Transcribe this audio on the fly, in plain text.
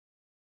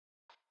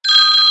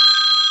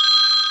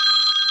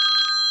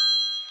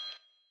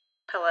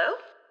Hello?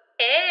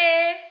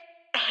 Hey!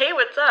 Hey,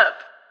 what's up?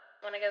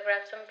 Wanna go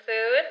grab some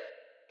food?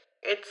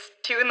 It's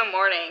 2 in the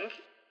morning.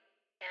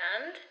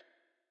 And?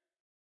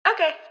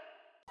 Okay.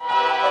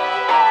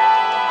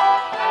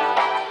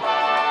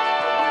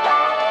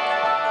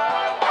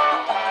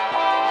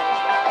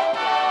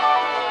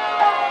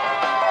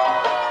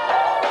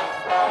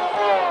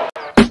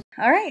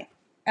 All right.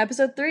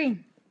 Episode 3.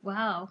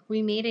 Wow,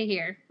 we made it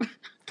here.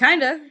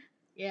 Kinda.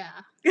 Yeah.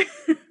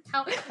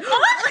 How?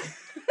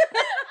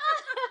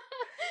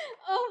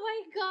 Oh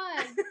my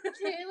god!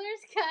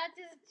 Taylor's cat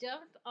just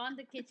jumped on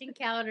the kitchen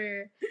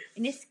counter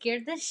and it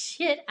scared the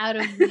shit out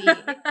of me.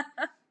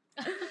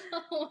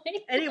 Oh my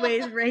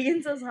Anyways, God.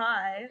 Reagan says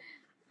hi.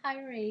 Hi,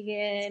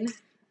 Reagan.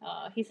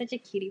 Oh, he's such a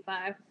cutie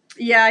pie.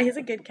 Yeah, he's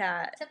a good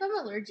cat. Except I'm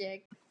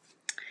allergic.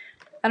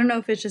 I don't know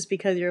if it's just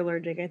because you're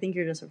allergic. I think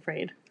you're just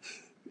afraid.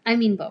 I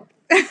mean both.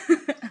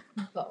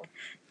 Both.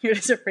 You're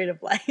just afraid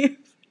of life.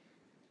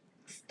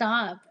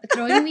 Stop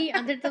throwing me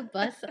under the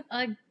bus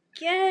again.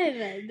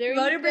 There You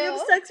want to you bring go.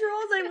 up sex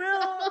roles?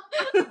 I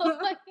will.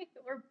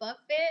 Or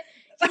Buffett.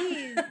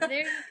 Jeez,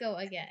 there you go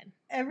again.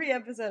 Every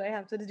episode I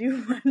have to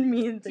do one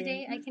mean thing.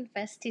 Today I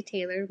confess to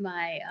Taylor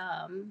my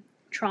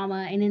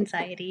trauma and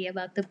anxiety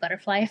about the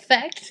butterfly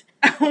effect.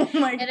 Oh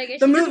my And I guess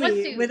the she just wants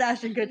movie to- with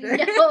Ashton Kutcher.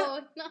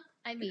 No,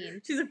 I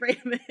mean, She's afraid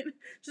of it.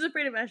 She's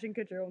afraid of Ashton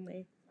Kutcher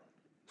only.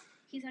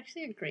 he's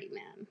actually a great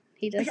man.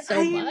 He does Like, so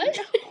I much.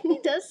 know. He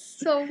does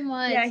so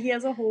much. Yeah, he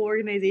has a whole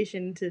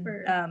organization to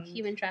for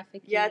human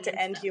trafficking. yeah, to and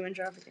end stuff. human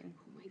trafficking.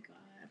 Oh my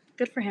god.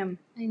 Good for him.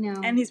 I know.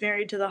 And he's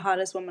married to the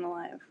hottest woman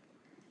alive.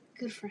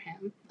 Good for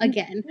him.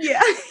 Again. Yeah.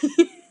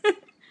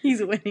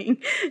 He's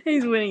winning.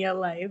 He's winning at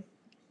life.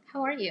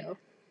 How are you?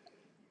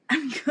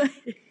 I'm good.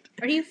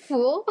 Are you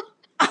full?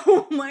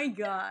 Oh my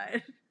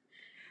god.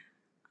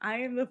 I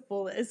am the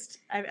fullest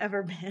I've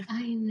ever been.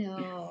 I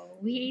know.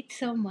 We ate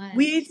so much.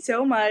 We ate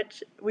so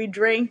much. We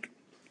drank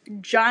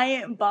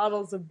giant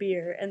bottles of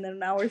beer, and then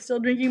now we're still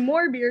drinking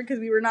more beer because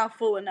we were not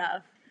full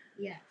enough.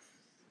 Yes.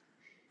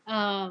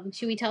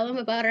 Should we tell them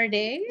about our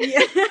day?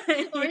 Yeah.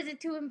 Or is it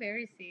too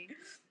embarrassing?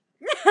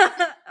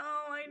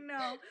 Oh, I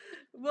know.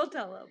 We'll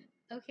tell them.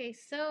 Okay,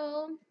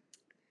 so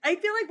I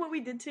feel like what we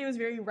did today was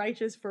very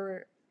righteous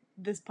for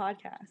this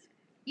podcast.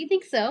 you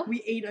think so?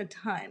 We ate a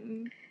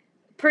ton.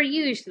 Per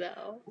usual,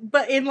 though.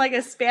 But in like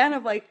a span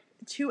of like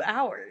 2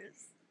 hours.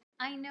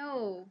 I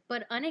know,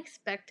 but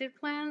unexpected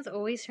plans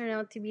always turn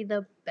out to be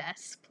the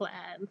best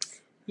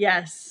plans.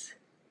 Yes.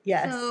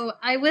 Yes. So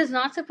I was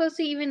not supposed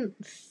to even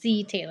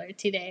see Taylor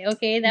today,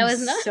 okay? That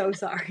was not. So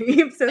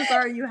sorry. I'm so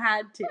sorry you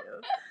had to.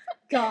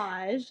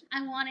 Gosh.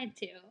 I wanted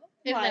to,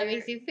 if Liar. that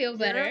makes you feel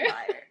better. You're a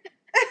liar.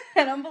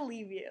 I don't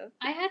believe you.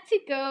 I had to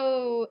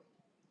go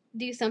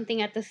do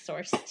something at the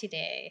source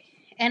today.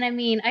 And I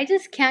mean, I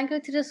just can't go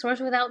to the source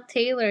without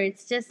Taylor.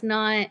 It's just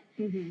not,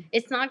 Mm-hmm.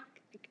 it's not,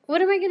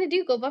 what am I going to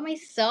do? Go by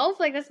myself?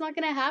 Like, that's not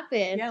going to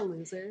happen. Yeah,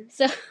 loser.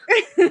 So,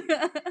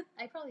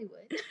 I probably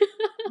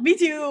would. Me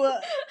too.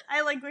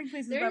 I like going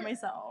places by There's-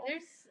 myself.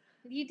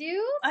 You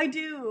do? I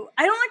do.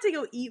 I don't like to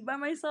go eat by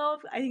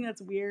myself. I think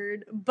that's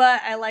weird. But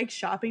I like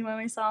shopping by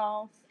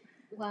myself.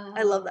 Wow.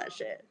 I love that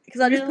shit.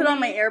 Because I'll just put on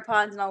my Really?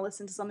 AirPods and I'll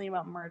listen to something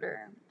about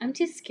murder. I'm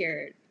too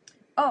scared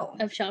Oh.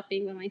 of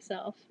shopping by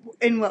myself.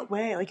 In what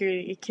way? Like you're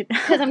gonna get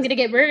kidnapped? Because I'm going to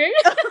get murdered.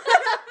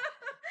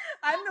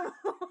 I'm the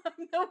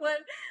one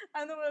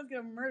that's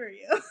gonna murder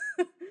you.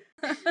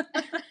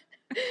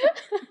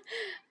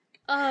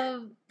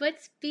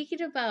 But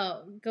speaking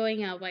about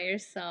going out by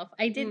yourself,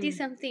 I did do Hmm.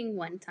 something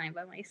one time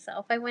by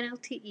myself. I went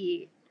out to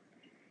eat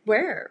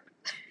Where?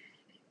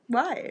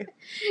 Why?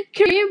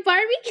 Korean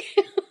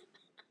barbecue.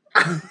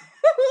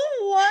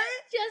 What?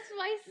 Just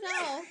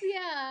myself,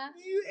 yeah.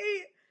 You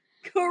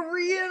ate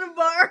Korean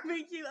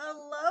barbecue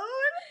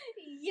alone?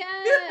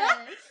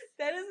 Yes.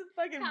 That is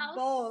fucking How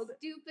bold.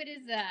 stupid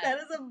is that? That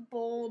is a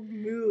bold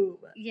move.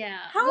 Yeah.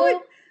 How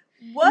Well,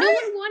 what? no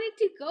one wanted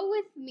to go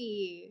with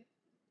me.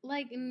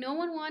 Like, no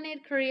one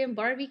wanted Korean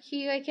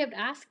barbecue. I kept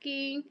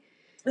asking.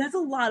 That's a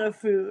lot of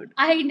food.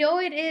 I know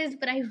it is,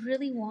 but I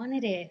really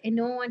wanted it. And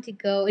no one wanted to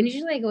go. And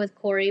usually I go with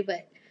Corey,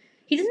 but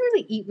he doesn't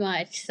really eat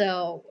much,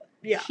 so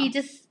Yeah. he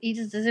just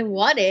doesn't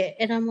want it.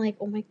 And I'm like,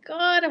 oh my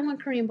god, I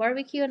want Korean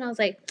barbecue. And I was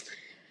like,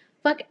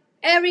 fuck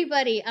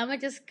everybody, I'ma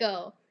just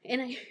go.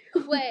 And I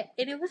went,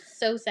 and it was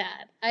so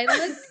sad. I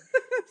looked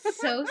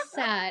so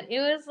sad. It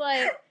was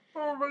like,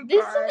 Oh my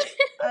this god.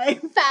 I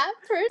fat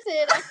person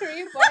at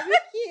Korean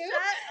barbecue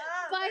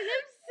Shut by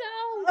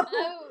themselves.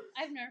 Oh,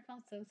 I've never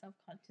felt so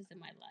self-conscious in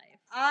my life.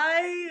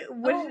 I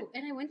would Oh,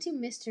 and I went to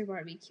Mr.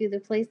 Barbecue, the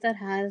place that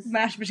has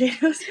mashed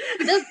potatoes.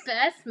 the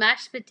best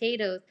mashed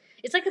potatoes.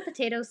 It's like a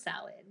potato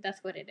salad.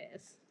 That's what it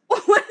is.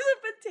 What is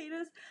a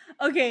potatoes?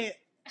 Okay,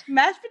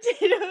 mashed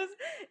potatoes.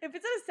 If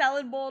it's in a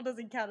salad bowl, it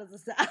doesn't count as a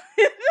salad.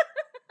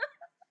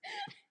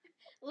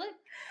 Look,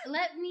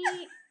 let me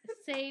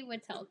say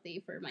what's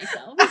healthy for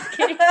myself. Just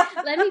kidding.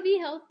 Let me be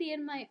healthy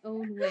in my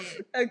own way.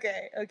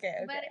 Okay.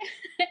 But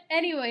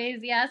anyways,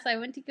 yeah, so I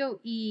went to go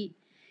eat.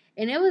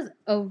 And it was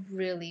a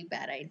really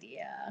bad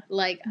idea.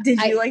 Like, Did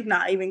you like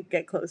not even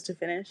get close to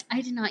finish?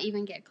 I did not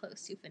even get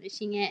close to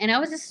finishing it, and I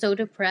was just so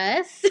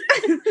depressed.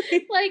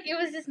 Like, it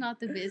was just not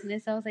the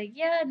business. I was like,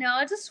 yeah, no,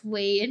 I'll just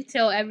wait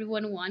until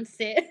everyone wants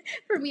it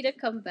for me to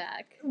come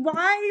back.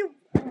 Why?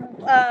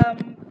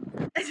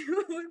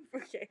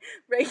 Okay,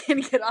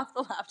 Reagan, get off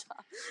the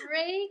laptop.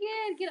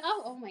 Reagan, get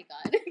off! Oh my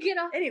god, get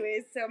off!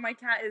 Anyways, so my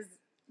cat is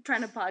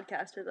trying to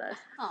podcast with us.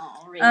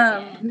 Oh,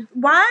 Reagan.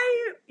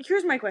 Why?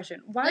 Here's my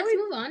question. Let's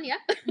move on. Yeah.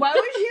 Why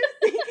would you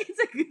think it's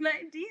a good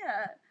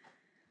idea?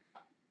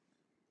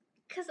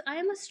 Because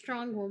I'm a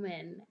strong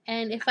woman,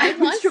 and if I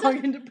I'm a want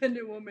strong,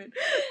 independent woman.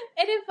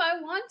 and if I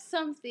want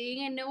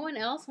something and no one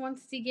else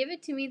wants to give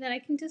it to me, then I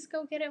can just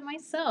go get it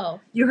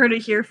myself. You heard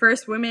it here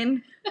first,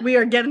 women. We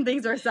are getting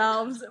things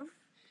ourselves.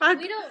 Fuck.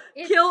 We don't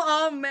Kill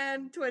all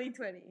men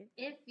 2020.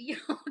 If you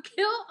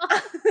kill all,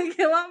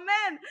 Kill all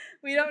men.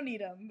 We don't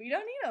need them. We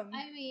don't need them.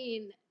 I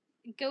mean,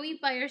 go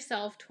eat by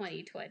yourself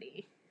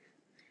 2020.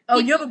 Oh,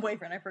 you have a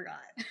boyfriend. I forgot.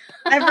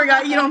 I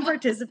forgot you don't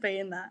participate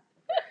in that.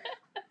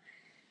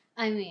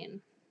 I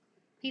mean,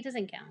 he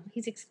doesn't count.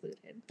 He's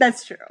excluded.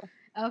 That's true.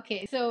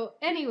 Okay, so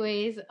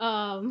anyways,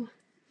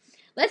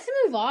 let's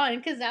move on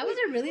because that was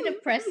a really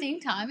depressing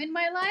time in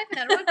my life, and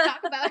I don't want to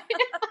talk about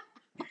it.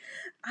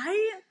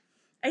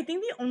 I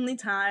think the only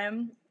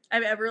time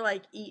I've ever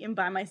like eaten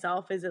by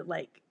myself is at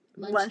like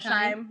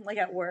lunchtime like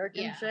at work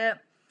and shit.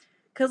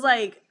 Cause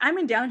like I'm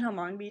in downtown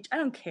Long Beach. I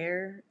don't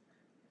care.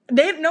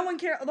 No one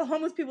care. The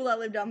homeless people that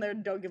live down there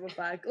don't give a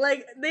fuck.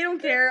 Like they don't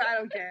care. I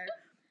don't care,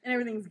 and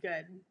everything's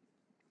good.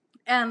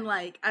 And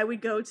like I would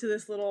go to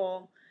this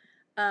little,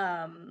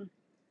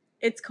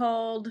 it's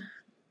called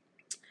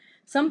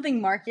something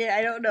market.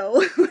 I don't know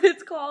what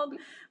it's called,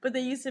 but they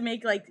used to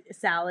make like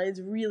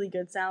salads, really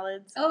good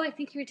salads. Oh, I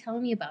think you were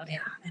telling me about it.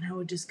 And I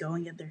would just go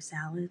and get their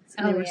salads,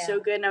 and they were so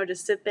good. And I would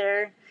just sit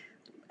there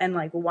and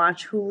like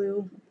watch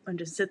Hulu and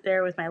just sit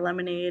there with my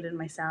lemonade and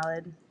my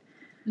salad.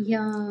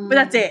 Yum. But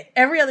that's it.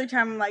 Every other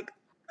time I'm like,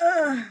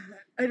 ugh,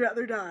 I'd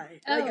rather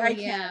die. Oh, like I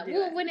can't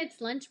do it. When it's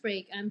lunch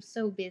break, I'm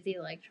so busy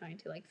like trying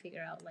to like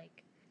figure out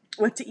like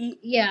what to eat.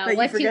 Yeah,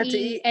 what to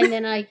eat, and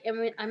then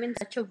I'm in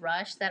such a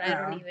rush that I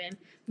don't even.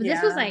 But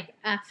this was like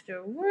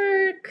after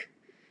work.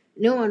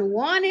 No one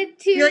wanted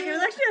to. You're like, it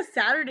was actually a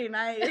Saturday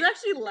night. It was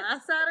actually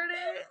last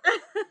Saturday.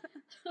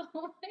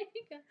 Oh my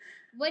god!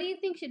 What do you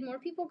think? Should more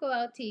people go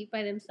out to eat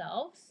by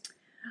themselves?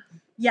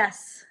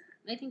 Yes.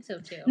 I think so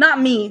too. Not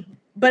me,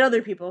 but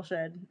other people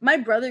should. My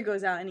brother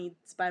goes out and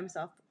eats by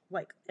himself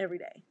like every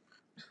day.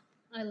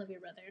 I love your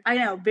brother. I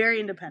know, very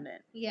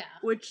independent. Yeah.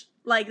 Which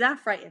like that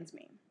frightens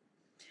me.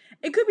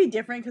 It could be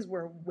different because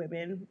we're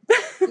women.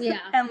 Yeah.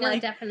 And no,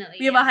 like definitely.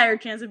 we have a higher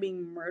chance of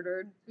being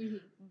murdered. Mm-hmm.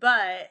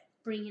 But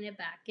bringing it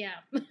back, yeah.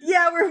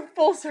 Yeah, we're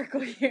full circle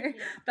here.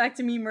 Yeah. Back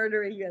to me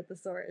murdering you at the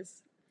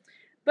source.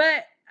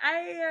 But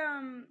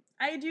I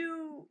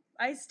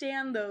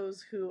stand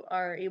those who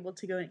are able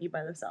to go and eat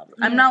by themselves.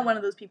 Yeah. I'm not one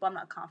of those people. I'm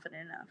not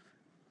confident enough.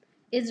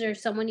 Is there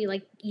someone you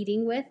like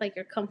eating with? Like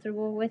you're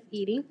comfortable with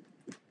eating?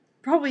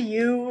 Probably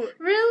you.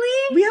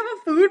 Really? We have a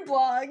food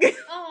blog.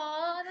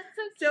 Aw, that's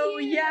so cute. So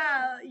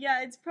yeah,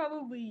 it's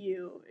probably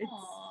you.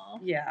 Aww.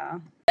 Yeah.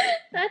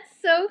 That's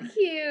so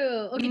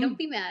cute. Okay, don't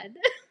be mad.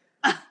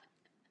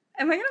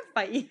 Am I gonna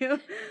fight you?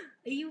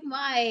 You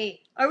might.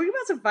 Are we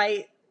about to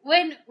fight?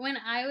 When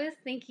I was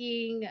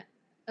thinking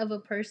of a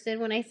person,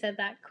 when I said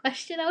that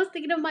question, I was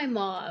thinking of my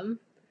mom.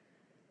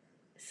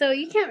 So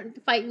you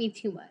can't fight me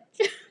too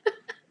much.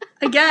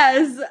 I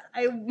guess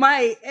I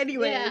might.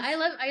 Anyway. Yeah, I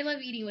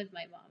love eating with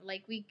my mom.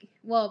 Like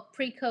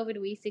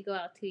pre-COVID, we used to go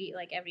out to eat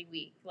like every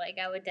week. Like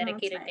I would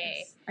dedicate a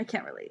day. I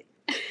can't relate.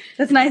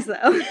 That's nice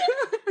though.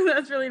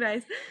 That's really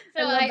nice.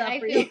 So I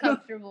feel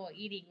comfortable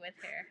eating with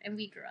her, and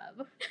we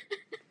grub.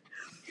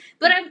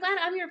 But I'm glad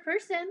I'm your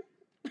person.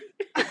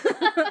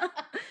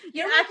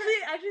 Yeah,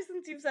 actually,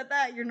 since you've said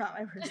that, you're not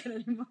my person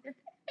anymore.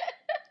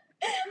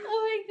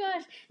 Oh my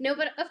gosh. No,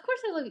 but of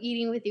course I love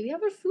eating with you. We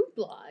have a food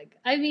blog.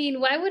 I mean,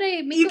 why would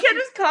I make You can't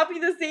just copy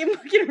the same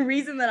fucking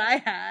reason that I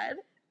had.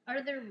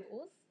 Are there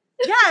rules?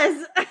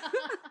 Yes.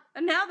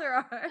 And now there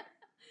are.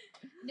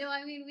 No,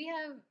 I mean, we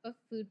have a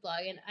food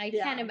blog, and I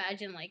can't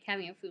imagine, like,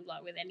 having a food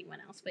blog with anyone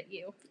else but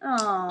you. Aww.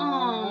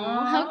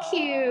 How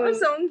cute.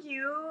 So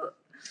cute.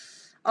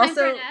 Time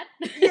for an ad?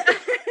 Yeah.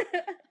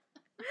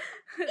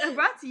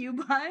 Brought to you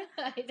by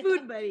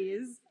Food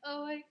Buddies.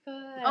 Oh my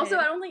god. Also,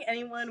 I don't think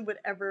anyone would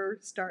ever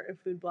start a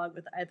food blog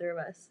with either of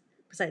us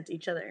besides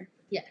each other.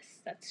 Yes,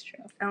 that's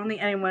true. I don't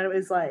think anyone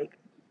was like,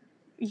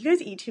 you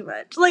guys eat too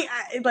much.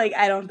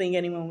 I don't think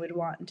anyone would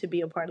want to be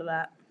a part of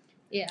that.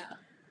 Yeah.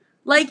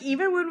 Like,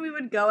 even when we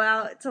would go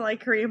out to,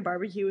 like, Korean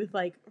barbecue with,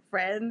 like,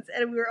 friends,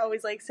 and we were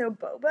always like, so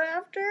boba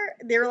after?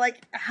 They were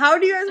like, how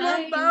do you guys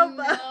want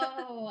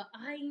boba?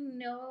 I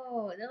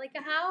know. They're like,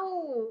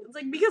 how? It's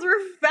like, because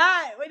we're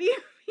fat. What do you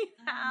mean,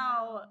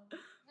 how?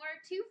 Our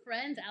two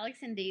friends, Alex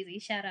and Daisy,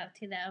 shout out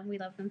to them. We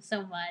love them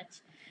so much.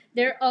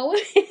 They're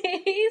always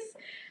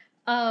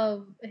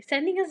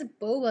sending us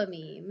boba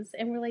memes,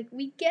 and we're like,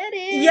 we get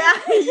it.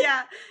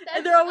 Yeah.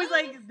 And they're always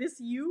like, "This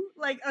you?"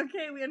 Like,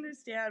 okay, we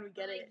understand, we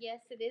get it. Yes,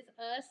 it is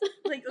us.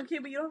 Like, okay,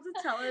 but you don't have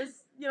to tell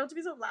us. You don't have to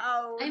be so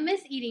loud. I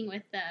miss eating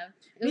with them.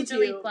 It Me was too.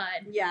 really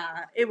fun.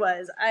 Yeah, it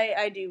was.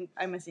 I do.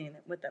 I miss eating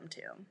it with them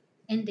too.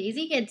 And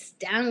Daisy gets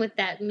down with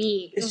that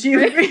meat. She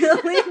really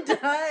does.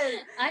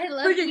 I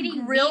love Freaking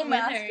eating grill meat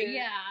master. with her.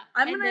 Yeah.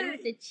 Then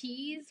with the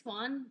cheese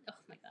one. Oh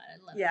my god,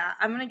 I love it. Yeah,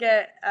 I'm gonna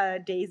get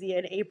Daisy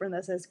an apron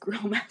that says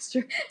Grill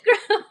Master.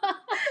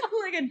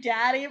 Like a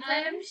dad apron.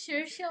 I'm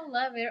sure she'll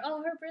love it.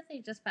 Oh, her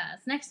birthday just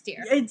passed. Next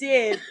year. It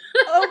did.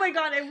 Oh my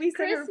god, and we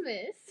sent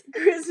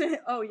Christmas.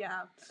 Oh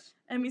yeah.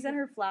 And we sent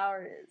her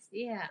flowers.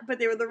 Yeah. But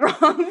they were the wrong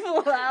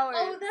flowers.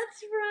 Oh,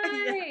 that's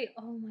right. Yeah.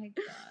 Oh my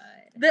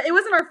god. It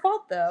wasn't our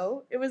fault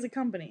though. It was a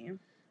company.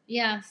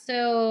 Yeah,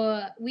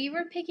 so we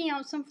were picking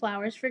out some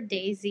flowers for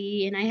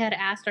Daisy, and I had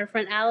asked our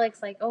friend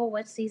Alex, like, oh,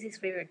 what's Daisy's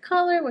favorite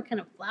color? What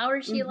kind of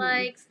flowers she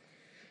likes?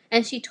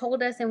 And she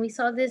told us, and we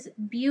saw this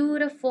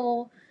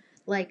beautiful,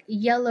 like,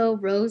 yellow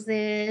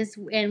roses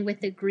and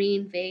with the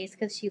green vase,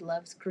 because she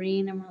loves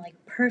green. And we're like,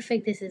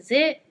 perfect, this is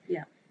it.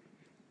 Yeah.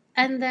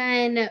 And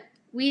then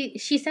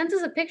she sent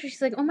us a picture.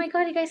 She's like, oh my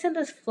god, you guys sent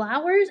us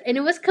flowers? And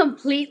it was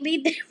completely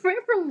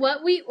different from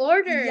what we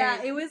ordered.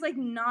 Yeah, it was like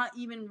not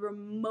even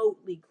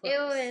remotely close. It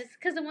was,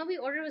 because the one we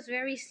ordered was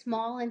very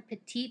small and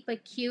petite,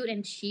 but cute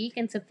and chic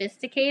and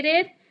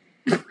sophisticated.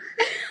 Is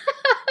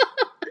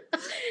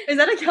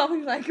that a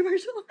Calvin Klein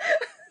commercial?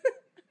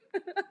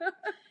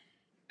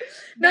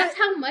 That's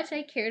how much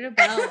I cared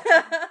about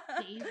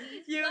Daisy's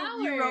flowers.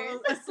 You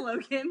wrote a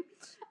slogan.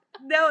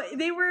 No,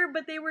 they were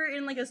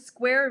in like a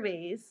square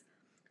vase.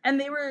 And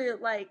they were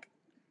like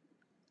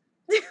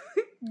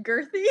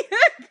girthy,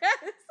 I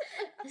guess.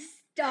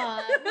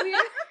 Stop. Well,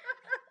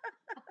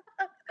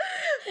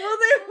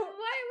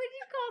 why would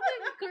you call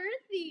them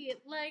girthy?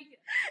 Like,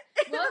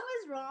 what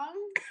was wrong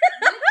with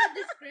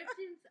the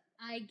descriptions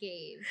I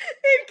gave?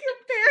 In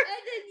comparison.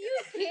 And then you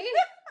came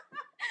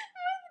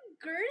with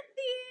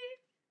girthy.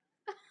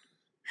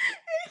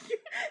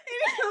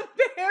 In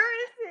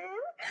comparison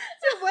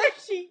to what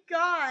she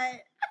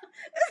got.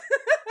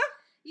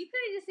 You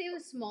couldn't just say it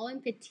was small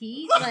and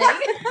petite,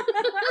 like,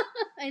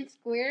 and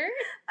square?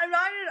 I'm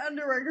not in an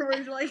underwear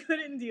commercial. I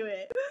couldn't do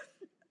it.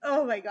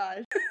 Oh my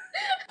gosh.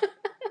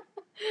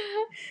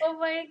 Oh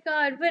my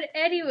god. But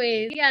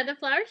anyways, yeah, the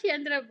flowers she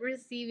ended up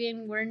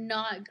receiving were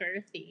not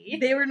girthy.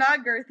 They were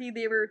not girthy.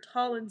 They were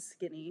tall and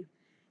skinny.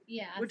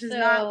 Yeah. Which is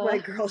not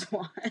what girls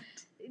want.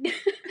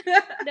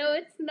 No,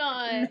 it's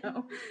not.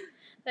 No.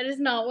 That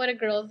is not what a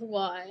girls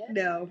want.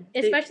 No.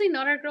 Especially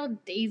not our girl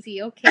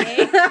Daisy,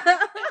 okay?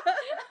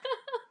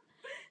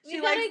 She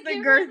likes the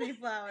girthy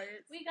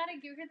flowers. We gotta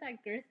give her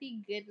that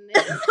girthy goodness.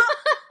 Is that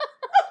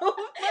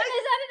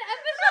an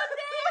episode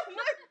name?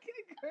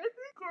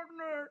 Girthy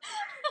goodness.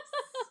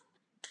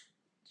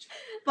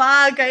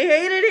 Fuck, I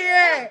hate it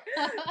here.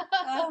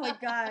 Oh my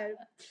god.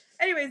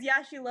 Anyways,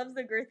 yeah, she loves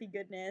the girthy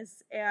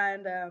goodness.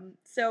 And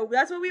so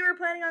that's what we were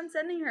planning on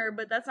sending her,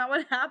 but that's not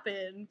what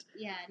happened.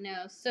 Yeah,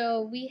 no.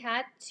 So we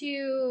had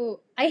to,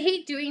 I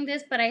hate doing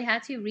this, but I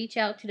had to reach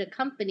out to the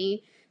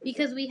company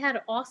because we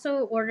had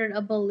also ordered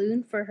a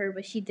balloon for her,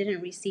 but she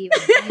didn't receive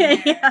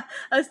it. Yeah,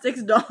 a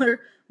 $6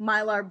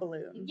 Mylar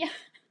balloon. Yeah.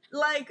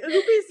 Like, who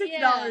pays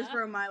 $6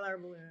 for a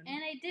Mylar balloon?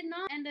 And I did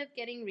not end up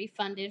getting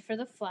refunded for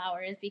the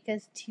flowers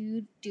because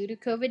due to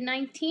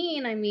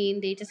COVID-19, I mean,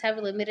 they just have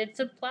a limited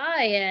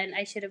supply, and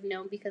I should have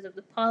known because of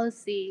the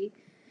policy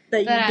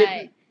that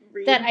I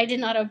did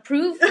not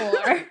approve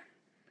for.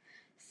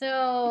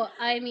 So,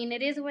 I mean,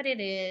 it is what it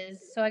is.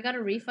 So I got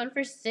a refund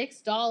for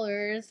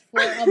 $6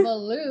 for a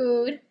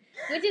balloon,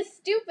 which is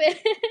stupid.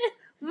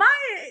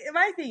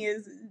 My thing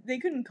is, they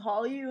couldn't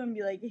call you and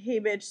be like, hey,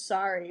 bitch,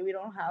 sorry, we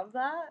don't have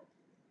that.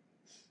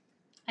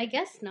 I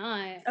guess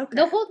not. Okay.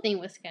 The whole thing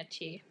was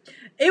sketchy.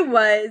 It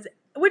was,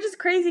 which is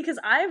crazy because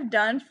I've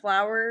done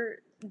flower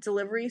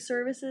delivery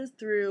services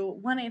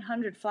through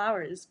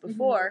 1-800-Flowers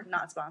before,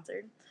 not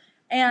sponsored.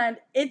 And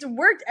it's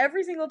worked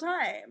every single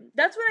time.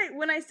 That's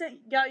when I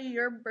got you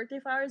your birthday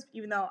flowers,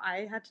 even though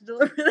I had to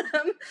deliver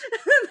them.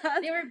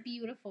 They were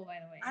beautiful, by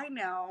the way. I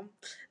know.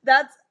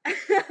 That's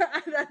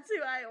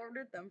who I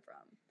ordered them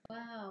from.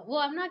 Wow. Well,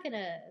 I'm not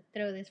gonna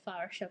throw this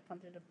flower shop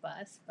under the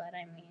bus, but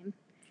I mean,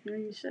 no,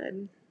 you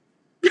should.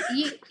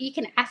 You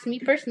can ask me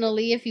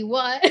personally if you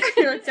want.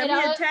 Send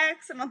me a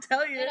text and I'll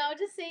tell you. And I'll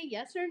just say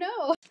yes or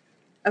no.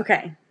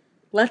 Okay.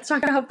 Let's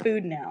talk about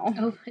food now.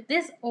 Oh,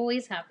 this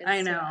always happens.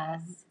 I know. To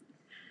us.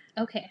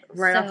 Okay.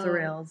 Right off the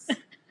rails.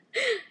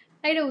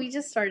 I know, we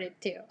just started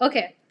too.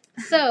 Okay.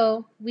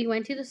 So we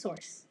went to the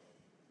Source.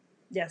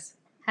 Yes.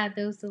 Had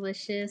those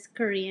delicious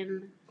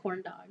Korean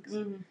corn dogs.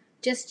 Mm-hmm.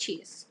 Just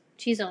cheese.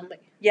 Cheese only.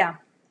 Yeah.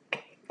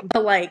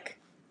 But like,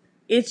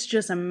 it's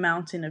just a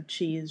mountain of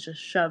cheese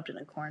just shoved in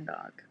a corn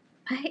dog.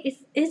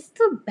 It's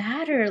the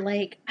batter.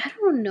 Like, I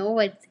don't know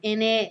what's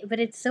in it, but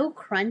it's so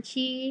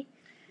crunchy.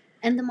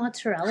 And the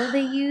mozzarella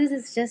they use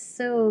is just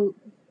so...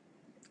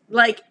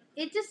 Like...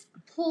 It just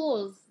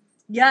pulls.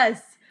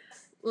 Yes.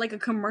 Like a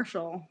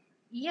commercial.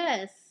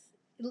 Yes.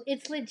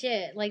 It's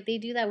legit. Like, they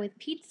do that with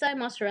pizza,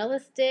 mozzarella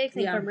sticks,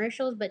 and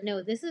commercials, but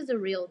no, this is a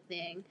real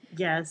thing.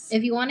 Yes.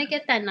 If you want to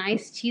get that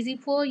nice cheesy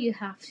pull, you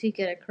have to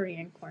get a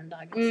Korean corn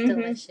dog. It's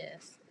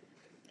delicious.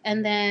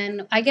 And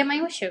then I get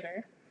mine with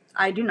sugar.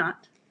 I do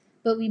not.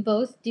 But we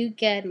both do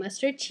get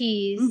mustard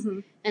cheese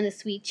and the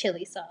sweet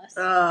chili sauce.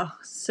 Oh,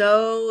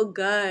 so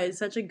good.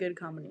 Such a good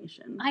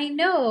combination. I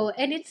know.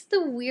 And it's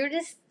the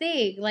weirdest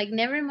thing. Like,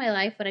 never in my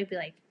life would I be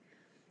like,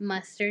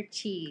 mustard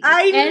cheese.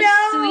 I and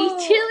know.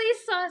 Sweet chili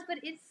sauce, but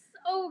it's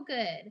so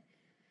good.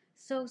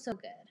 So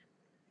good.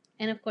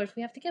 And of course,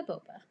 we have to get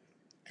boba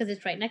because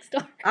it's right next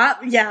door.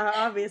 Yeah,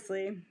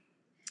 obviously.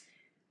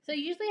 So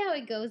usually how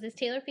it goes is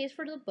Taylor pays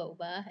for the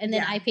boba, and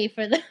then I pay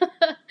for the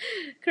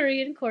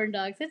Korean corn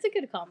dogs. It's a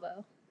good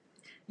combo.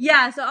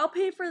 Yeah, so I'll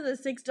pay for the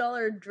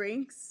 $6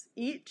 drinks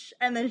each,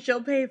 and then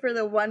she'll pay for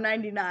the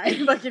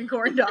 $1.99 fucking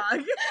corn dog.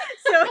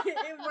 So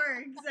it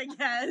works, I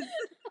guess.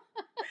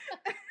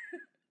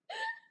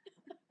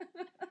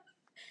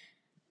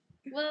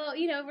 Well,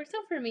 it works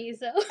out for me,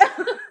 so.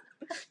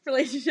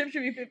 Relationship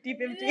should be 50-50.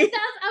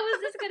 I was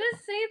just going to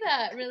say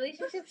that.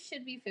 Relationships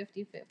should be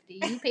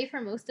 50-50. You pay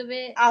for most of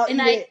it. I'll eat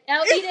it.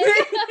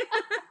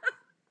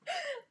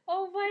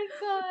 Oh my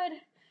God.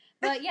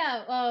 But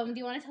yeah, do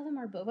you want to tell them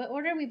our boba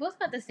order? We both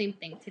got the same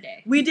thing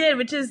today. We did,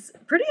 which is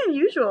pretty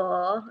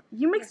unusual.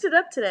 You mixed it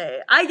up today.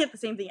 I get the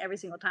same thing every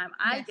single time.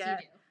 Yes, you do.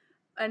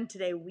 And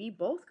today we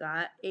both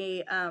got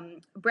a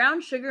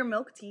brown sugar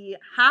milk tea,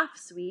 half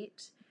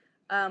sweet,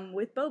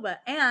 with boba.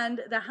 And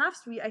the half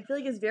sweet, I feel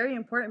like, is very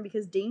important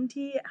because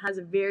Dainty has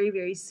very,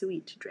 very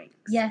sweet drinks.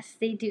 Yes,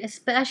 they do,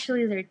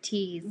 especially their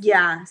teas.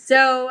 Yeah,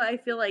 so I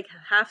feel like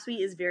half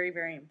sweet is very,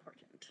 very important.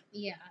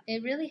 Yeah,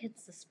 it really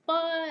hits the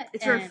spot.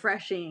 It's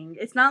refreshing.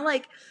 It's not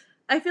like,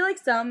 I feel like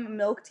some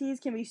milk teas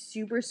can be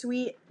super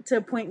sweet to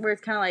a point where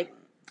it's kind of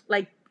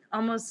like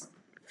almost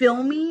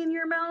filmy in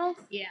your mouth.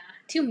 Yeah,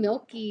 too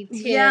milky too.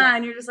 Yeah,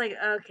 and you're just like,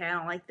 okay, I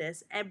don't like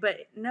this.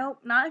 But nope,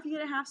 not if you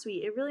get a half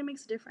sweet. It really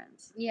makes a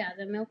difference. Yeah,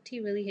 the milk tea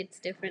really hits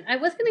different. I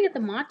was gonna get the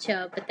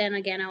matcha, but then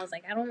again, I was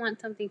like, I don't want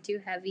something too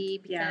heavy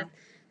because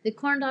the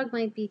corn dog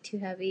might be too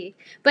heavy.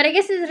 But I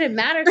guess it didn't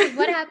matter because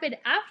what happened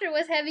after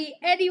was heavy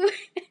anyway.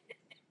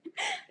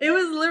 It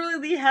was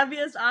literally the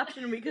heaviest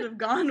option we could have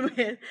gone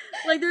with.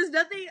 Like, there's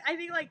nothing, I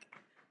think, like,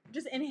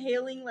 just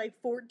inhaling,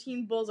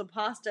 14 bowls of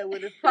pasta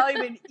would have probably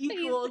been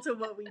equal to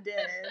what we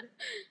did.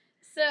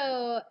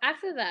 So,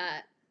 after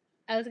that,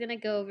 I was going to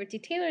go over to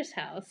Taylor's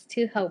house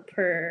to help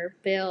her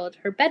build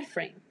her bed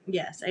frame.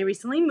 Yes, I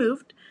recently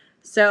moved,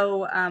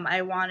 so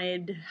I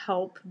wanted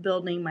help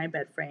building my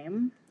bed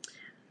frame.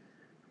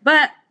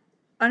 But,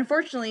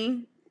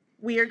 unfortunately,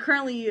 we are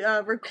currently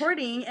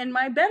recording, and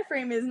my bed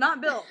frame is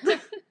not built.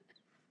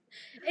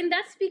 And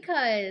that's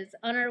because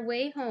on our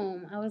way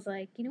home, I was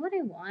like, you know what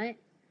I want?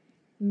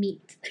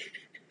 Meat.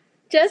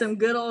 Just some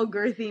good old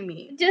girthy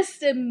meat. Just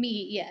some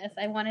meat, yes.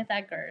 I wanted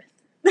that girth.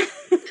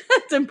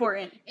 It's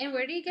important. And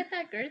where do you get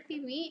that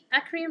girthy meat?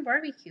 At Korean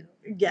barbecue.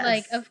 Yes.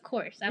 Like, of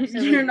course.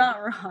 Absolutely. You're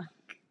not wrong.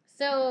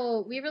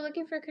 So, we were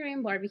looking for a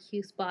Korean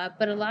barbecue spot,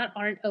 but a lot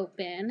aren't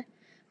open.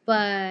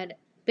 But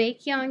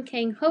Baekhyun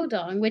Kang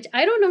Hodong, which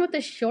I don't know what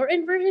the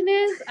shortened version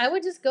is. I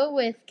would just go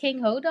with Kang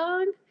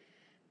Hodong.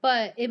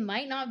 But it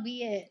might not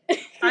be it.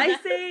 I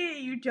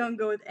say you don't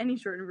go with any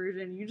shortened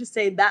version. You just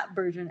say that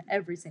version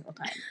every single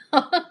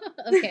time.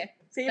 Okay.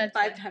 Say it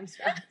 5 times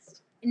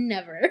fast.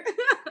 Never.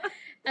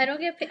 I don't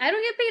get paid. I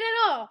don't get paid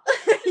at all.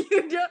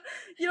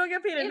 You don't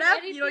get paid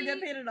enough. You don't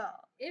get paid at all.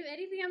 If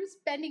anything, I'm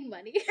spending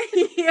money.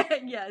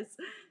 Yes.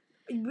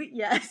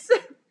 Yes.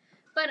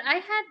 But I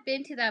had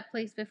been to that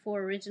place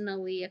before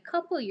originally a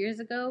couple of years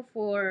ago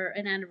for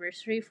an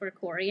anniversary for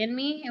Corey and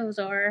me. It was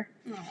our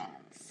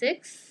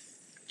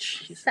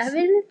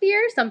 7th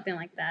year, something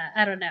like that.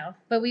 I don't know.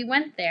 But we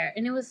went there,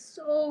 and it was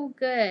so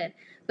good.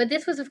 But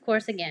this was, of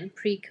course, again,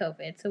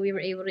 pre-COVID, so we were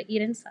able to eat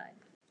inside.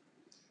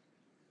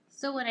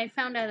 So when I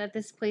found out that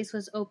this place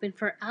was open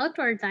for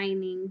outdoor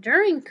dining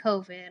during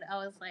COVID, I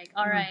was like,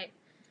 all right,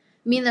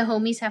 me and the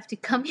homies have to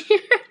come here.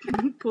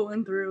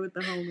 Pulling through with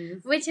the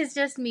homies. Which is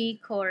just me,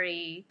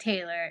 Corey,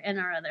 Taylor, and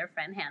our other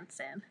friend,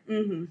 Hanson.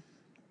 Mm-hmm.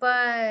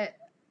 But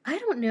I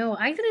don't know.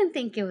 I didn't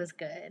think it was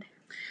good.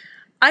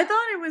 I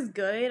thought it was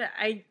good.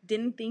 I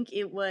didn't think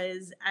it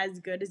was as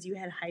good as you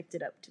had hyped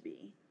it up to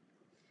be.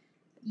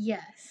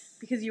 Yes.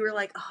 Because you were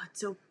like, oh,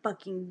 it's so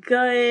fucking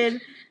good.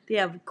 They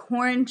have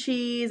corn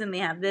cheese and they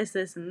have this,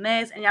 and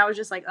this. And I was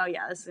just like, oh,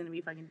 yeah, this is going to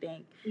be fucking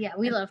dank. Yeah,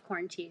 we love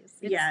corn cheese.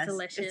 It's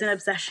delicious. It's an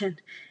obsession.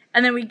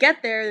 And then we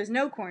get there, there's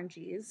no corn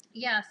cheese.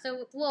 Yeah,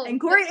 so, well.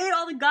 And Corey ate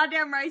all the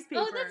goddamn rice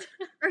paper. Oh, that's...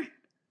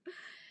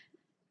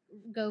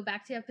 Go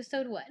back to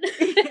episode 1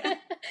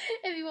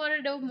 if you want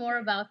to know more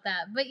about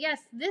that. But yes,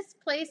 this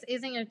place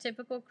isn't a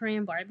typical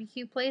Korean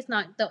barbecue place,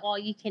 not the all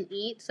you can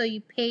eat. So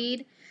you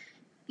pay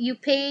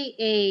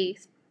a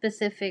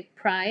specific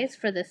price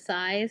for the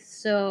size.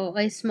 So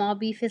a small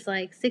beef is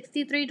like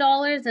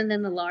 $63, and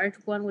then the large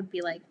one would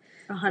be like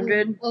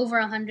 $100?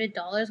 Over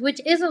 $100,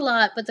 which is a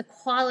lot, but the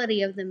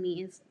quality of the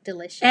meat is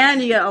delicious.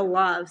 And you get a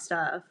lot of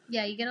stuff.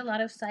 Yeah, you get a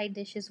lot of side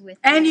dishes with it.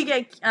 And you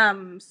get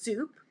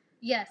soup.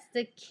 Yes,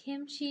 the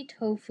kimchi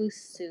tofu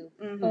soup.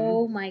 Mm-hmm.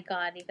 Oh my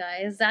god, you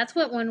guys. That's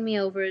what won me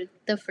over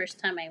the first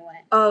time I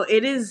went. Oh,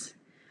 it is.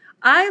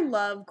 I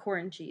love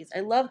corn cheese.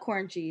 I love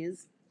corn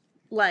cheese,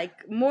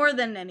 like, more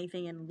than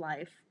anything in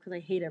life, because I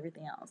hate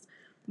everything else.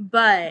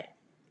 But,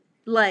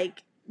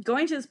 like,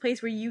 going to this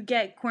place where you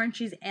get corn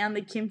cheese and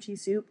the kimchi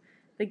soup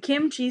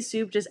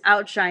just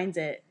outshines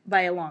it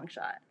by a long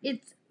shot.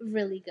 It's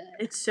really good.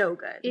 It's so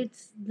good.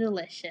 It's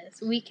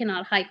delicious. We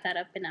cannot hype that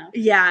up enough.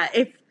 Yeah,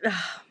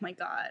 oh my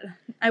god.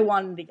 I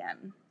want it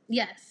again.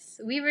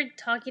 Yes. We were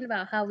talking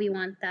about how we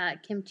want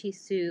that kimchi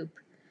soup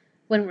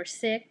when we're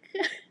sick.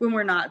 When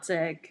we're not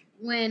sick.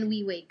 When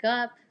we wake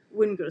up.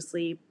 When we go to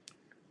sleep.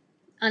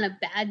 On a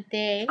bad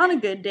day. On a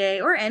good day.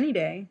 Or any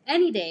day.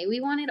 Any day. We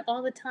want it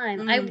all the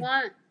time.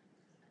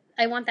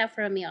 I want that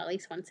for a meal at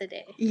least once a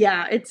day.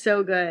 Yeah, it's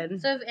so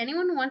good. So if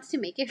anyone wants to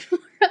make it for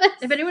us.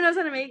 If anyone knows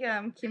how to make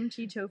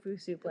kimchi tofu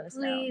soup, let us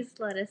know. Please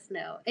let us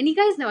know. And you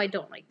guys know I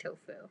don't like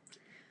tofu.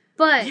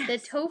 But the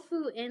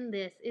tofu in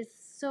this is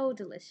so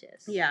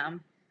delicious. Yeah.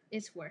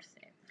 It's worth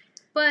it.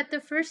 But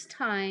the first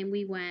time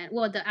we went,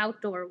 well, the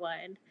outdoor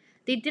one,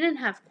 they didn't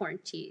have corn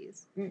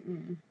cheese.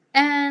 Mm-mm.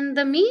 And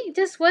the meat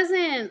just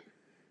wasn't,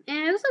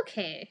 it was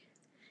okay.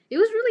 It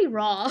was really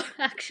raw,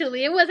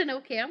 actually. It wasn't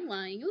okay, I'm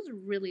lying. It was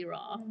really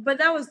raw.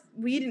 But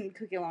we didn't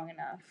cook it long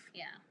enough.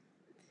 Yeah.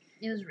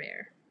 It was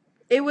rare.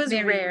 It was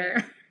Very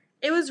rare.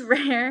 It was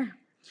rare.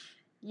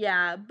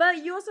 Yeah,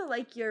 but you also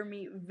like your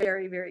meat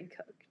very, very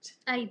cooked.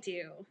 I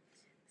do.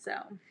 So.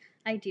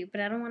 I do,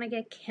 but I don't want to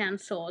get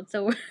canceled,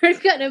 so we're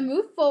going to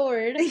move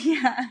forward.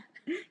 Yeah.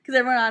 Because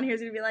everyone on here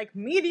is going to be like,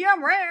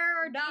 medium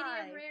rare or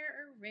die.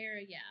 Medium rare,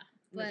 yeah.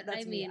 But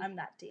that's I mean, me. I'm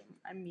that team.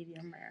 I'm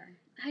medium rare.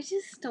 I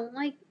just don't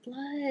like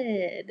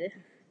blood.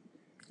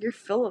 You're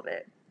full of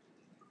it.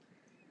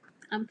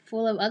 I'm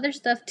full of other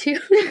stuff too.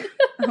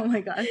 Oh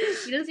my god.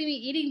 You don't see me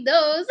eating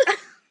those.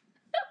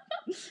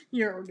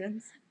 Your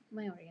organs.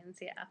 My organs,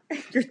 yeah.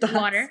 Your thoughts.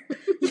 Water.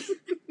 You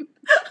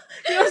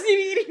don't see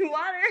me eating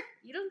water.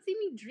 You don't see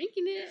me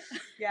drinking it.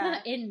 Yeah.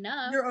 Not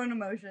enough. Your own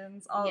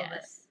emotions, all of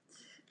it.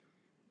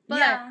 But,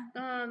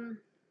 yeah.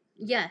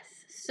 Yes.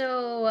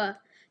 So,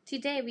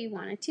 today we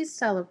wanted to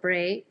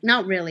celebrate.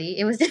 Not really.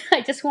 It was,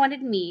 I just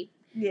wanted meat.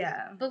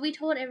 Yeah. But we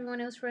told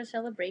everyone it was for a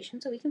celebration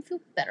so we can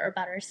feel better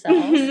about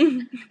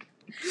ourselves.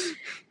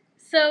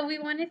 So we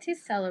wanted to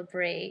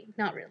celebrate.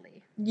 Not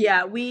really.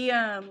 Yeah, we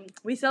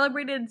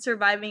celebrated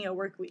surviving a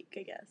work week,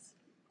 I guess.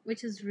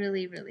 Which is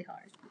really, really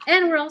hard.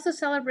 And we're also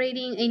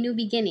celebrating a new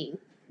beginning.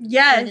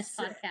 Yes. For this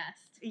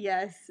podcast.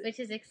 Yes. Which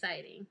is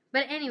exciting.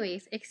 But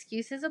anyways,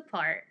 excuses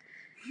apart,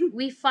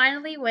 we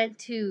finally went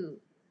to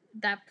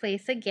that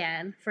place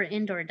again for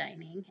indoor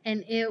dining.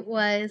 And it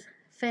was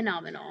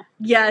phenomenal.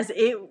 Yes,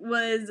 it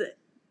was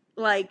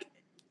like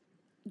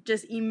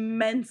just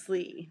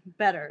immensely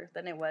better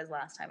than it was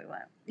last time we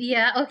went.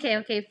 Yeah,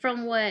 okay.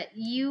 From what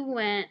you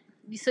went,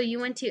 so you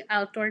went to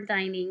outdoor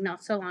dining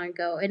not so long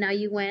ago, and now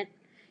you went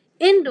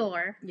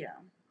indoor. Yeah.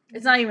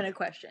 It's not even a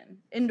question.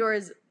 Indoor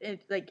is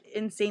like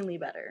insanely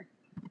better.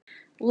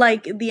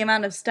 Like the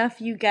amount of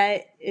stuff you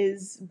get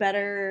is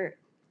better.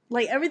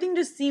 Like everything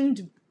just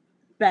seemed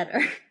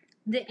better.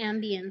 The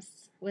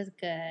ambience was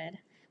good.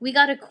 We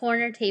got a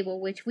corner table,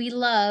 which we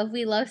love.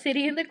 We love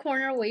sitting in the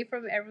corner away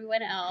from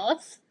everyone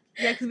else.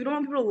 Yeah, because we don't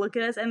want people to look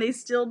at us, and they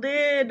still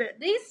did.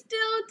 They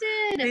still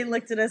did. They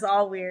looked at us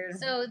all weird.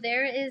 So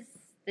there is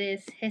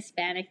this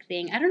Hispanic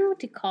thing. I don't know what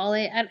to call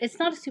it. It's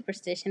not a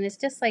superstition. It's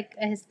just like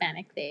a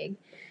Hispanic thing.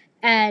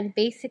 And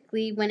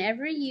basically,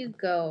 whenever you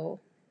go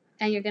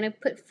and you're going to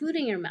put food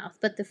in your mouth,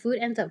 but the food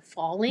ends up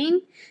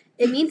falling,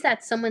 it means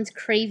that someone's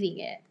craving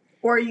it.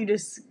 Or you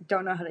just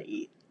don't know how to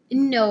eat.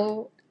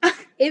 No,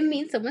 it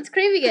means someone's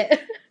craving it.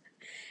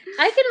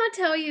 I cannot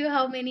tell you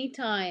how many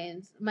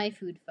times my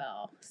food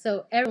fell.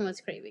 So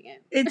everyone's craving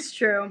it. It's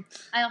true.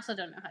 I also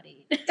don't know how to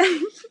eat.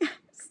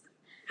 Yes.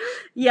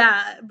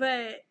 Yeah,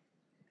 but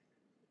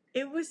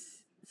it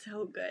was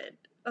so good.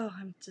 Oh,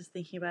 I'm just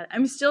thinking about it.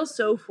 I'm still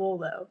so full,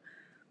 though.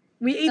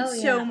 We ate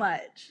so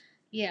much.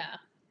 Yeah.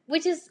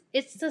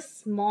 It's the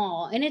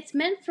small. And it's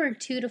meant for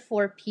 2 to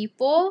 4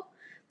 people.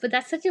 But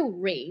that's such a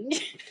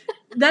range.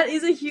 That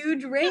is a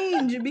huge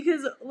range.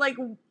 Because, like,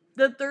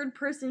 the third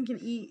person can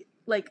eat,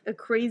 like, a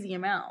crazy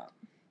amount.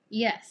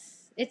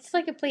 Yes. It's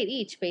like a plate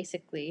each,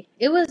 basically.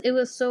 It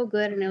was so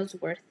good and it was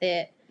worth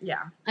it.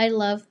 Yeah. I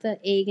love the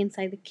egg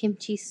inside the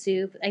kimchi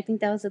soup. I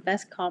think that was the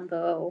best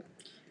combo.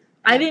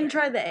 I didn't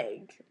try the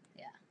egg.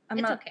 Yeah.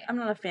 Okay. I'm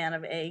not a fan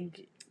of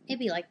egg. It'd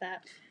be like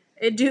that.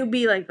 It do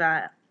be like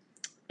that.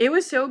 It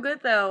was so good,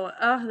 though.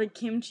 Oh, the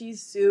kimchi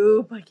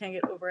soup. I can't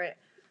get over it.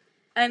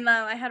 And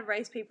I had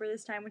rice paper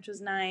this time, which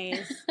was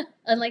nice.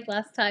 Unlike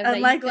last time.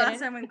 Unlike last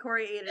time when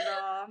Corey ate it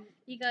all.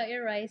 You got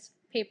your rice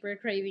paper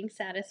craving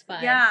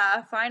satisfied.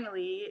 Yeah,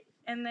 finally.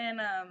 And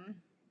then,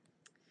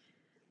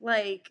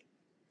 like,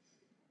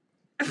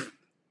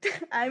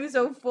 I'm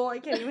so full I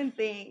can't even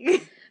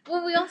think.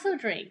 Well, we also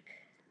drank.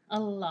 A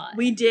lot.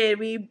 We did.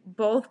 We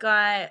both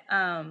got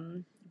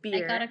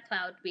beer. I got a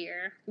Cloud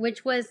beer,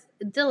 which was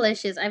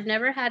delicious. I've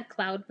never had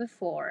Cloud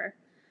before,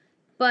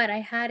 but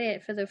I had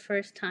it for the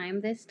first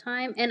time this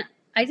time, and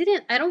I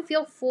don't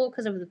feel full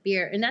because of the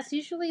beer, and that's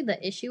usually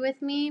the issue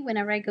with me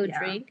whenever I go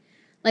drink.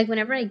 Like,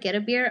 whenever I get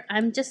a beer,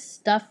 I'm just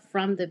stuffed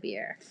from the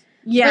beer.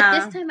 Yeah.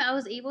 But this time I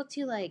was able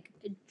to, like,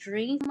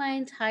 drink my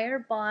entire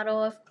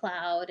bottle of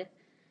Cloud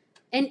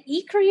and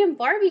eat Korean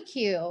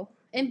barbecue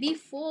and be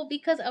full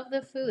because of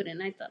the food,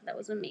 and I thought that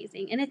was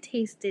amazing, and it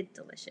tasted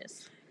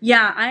delicious.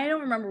 Yeah, I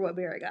don't remember what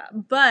beer I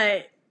got,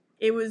 but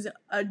it was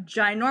a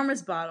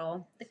ginormous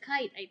bottle. The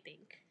Kite, I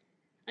think.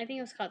 I think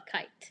it was called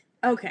Kite.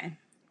 Okay.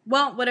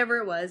 Well, whatever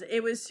it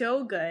was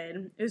so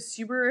good. It was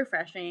super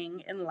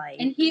refreshing and light.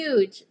 And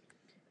huge.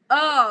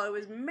 Oh, it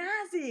was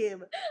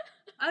massive.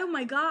 Oh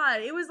my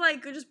god. It was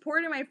like just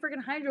poured in my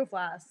freaking Hydro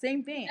Flask.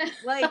 Same thing.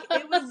 Like,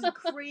 it was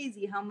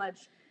crazy how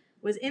much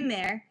was in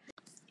there.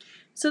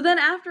 So then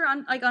after,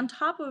 on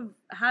top of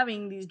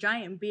having these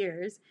giant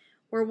beers,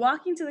 we're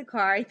walking to the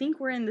car. I think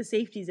we're in the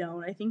safety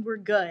zone. I think we're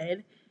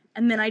good.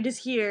 And then I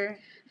just hear,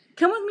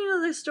 come with me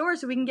to the store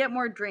so we can get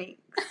more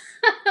drinks.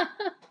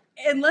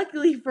 And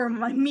luckily for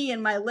me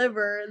and my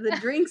liver, the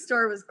drink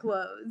store was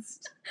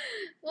closed.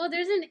 Well,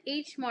 there's an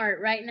H Mart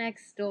right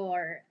next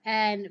door.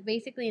 And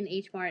basically an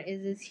H Mart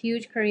is this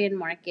huge Korean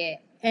market.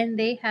 And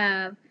they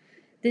have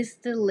this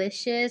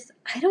delicious,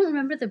 I don't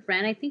remember the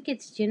brand. I think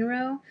it's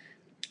Jinro.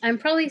 I'm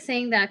probably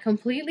saying that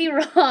completely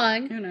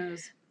wrong. Who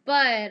knows?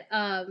 But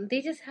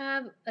they just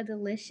have a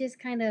delicious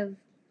kind of,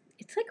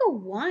 it's like a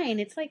wine.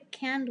 It's like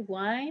canned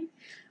wine.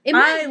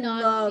 I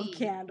love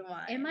canned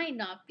wine. It might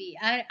not be.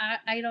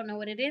 I don't know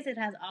what it is. It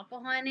has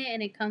alcohol in it,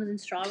 and it comes in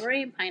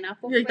strawberry and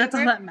pineapple flavor. That's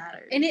all that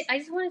matters. And I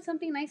just wanted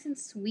something nice and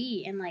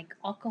sweet and like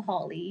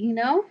alcohol-y, you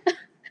know?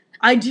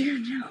 I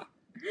do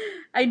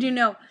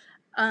know.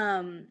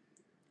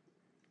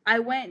 I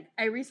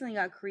recently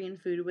got Korean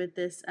food with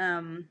this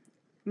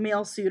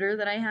male suitor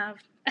that I have.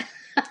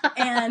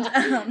 And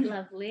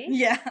lovely.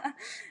 Yeah.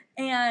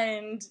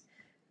 And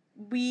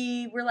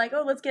we were like,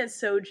 oh, let's get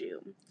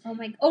soju. Oh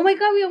my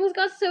god, we almost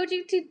got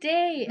soju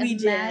today.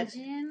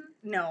 Imagine.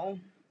 No.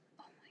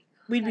 Oh my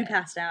god. We'd be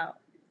passed out.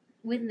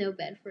 With no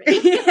bed for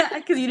it. Yeah,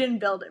 because you didn't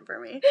build it for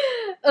me.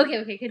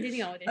 Okay,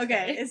 continue on with it.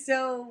 Okay,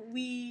 so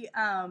we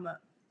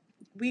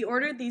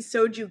ordered these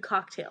soju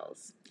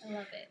cocktails. I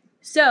love it.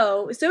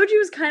 So,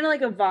 soju is kind of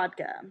like a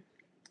vodka.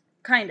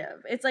 Kind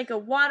of. It's like a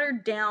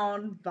watered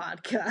down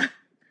vodka.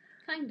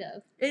 Kind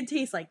of. It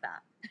tastes like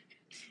that.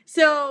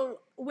 So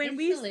it's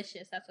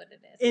delicious. That's what it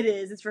is. It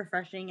is. It's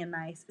refreshing and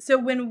nice. So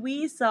when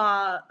we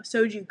saw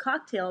soju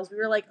cocktails, we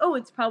were like, oh,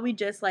 it's probably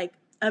just like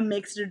a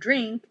mixed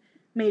drink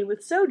made with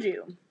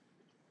soju.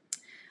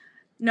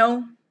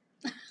 No,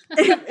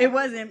 it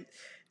wasn't.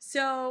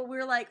 So we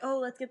were like, oh,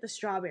 let's get the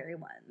strawberry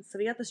ones. So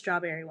we got the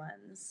strawberry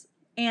ones.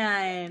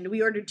 And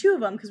we ordered 2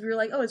 of them because we were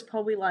like, oh, it's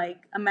probably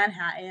like a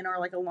Manhattan or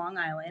like a Long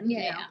Island.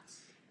 Yeah. You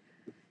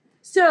know?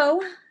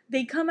 So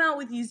they come out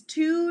with these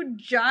 2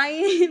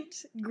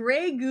 giant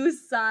Grey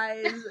Goose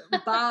size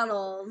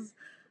bottles.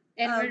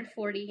 Edward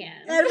 40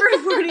 hands.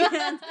 Edward 40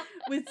 hands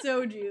with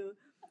soju.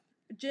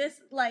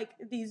 Just like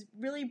these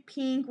really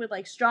pink with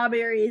like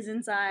strawberries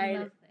inside.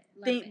 Love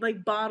it.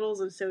 Like bottles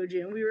of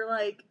soju. And we were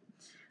like,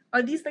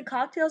 are these the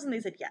cocktails? And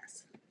they said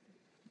yes.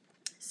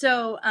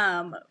 So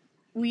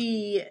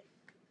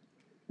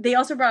they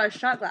also brought us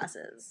shot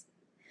glasses.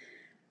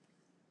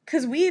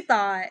 Because we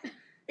thought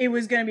it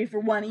was going to be for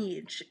 1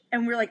 each.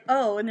 And we're like,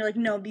 oh. And they're like,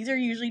 no, these are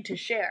usually to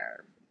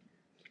share.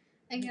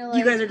 And you're like,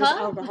 you guys are just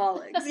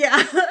alcoholics.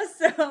 Yeah.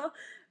 So,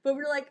 but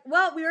we're like,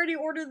 well, we already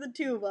ordered the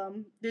 2 of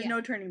them. There's no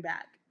turning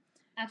back.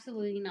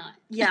 Absolutely not.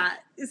 Yeah.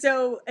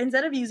 So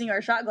instead of using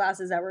our shot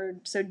glasses that were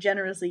so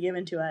generously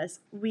given to us,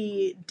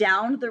 we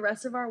downed the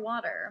rest of our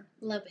water.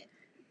 Love it.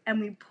 And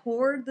we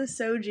poured the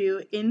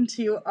soju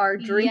into our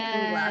drinking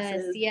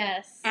glasses.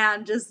 Yes.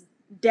 And just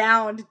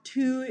downed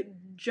 2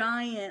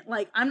 giant,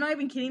 like, I'm not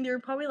even kidding, they were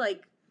probably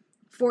like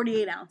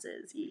 48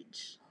 ounces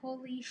each.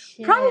 Holy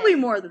shit. Probably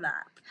more than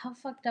that. How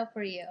fucked up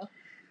were you?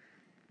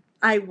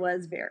 I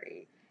was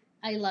very.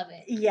 I love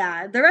it.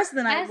 Yeah, the rest of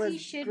the night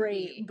was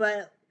great, be.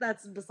 But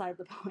that's beside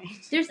the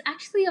point. There's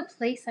actually a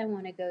place I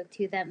want to go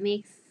to that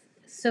makes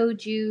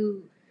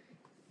soju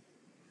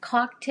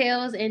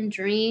cocktails and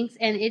drinks,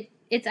 and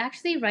it's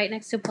actually right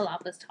next to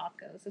Palapas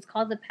Tacos. It's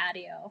called The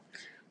Patio.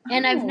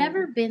 And I've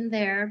never been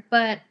there,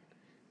 but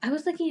I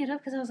was looking it up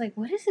because I was like,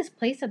 what is this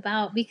place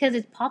about? Because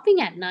it's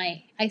popping at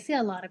night. I see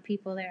a lot of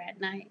people there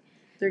at night.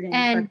 They're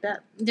getting fucked up.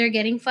 They're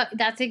getting fucked.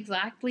 That's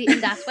exactly,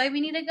 and that's why we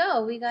need to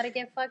go. We got to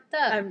get fucked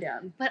up. I'm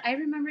down. But I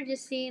remember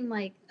just seeing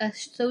like a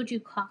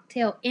soju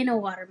cocktail in a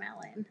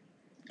watermelon.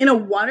 In a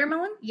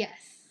watermelon?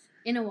 Yes,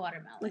 in a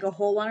watermelon. Like a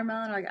whole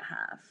watermelon or like a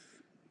half?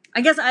 I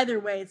guess either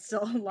way, it's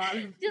still a lot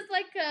of... Just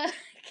like a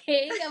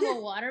cake of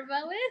a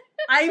watermelon?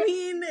 I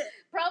mean...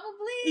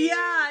 Probably. Yeah,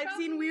 I've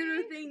seen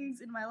weirder things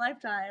in my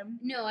lifetime.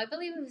 No, I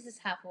believe it was just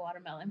half a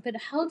watermelon. But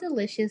how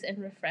delicious and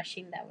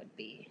refreshing that would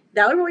be.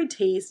 That would really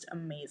taste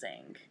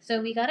amazing.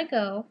 So we gotta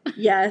go.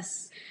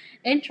 Yes.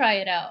 and try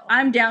it out.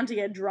 I'm down to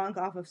get drunk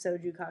off of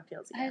soju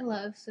cocktails again. I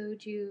love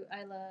soju.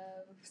 I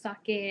love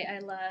sake. I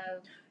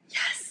love...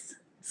 Yes.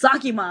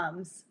 Sake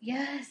moms.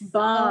 Yes.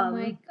 Bomb. Oh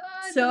my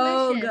god.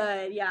 So delicious.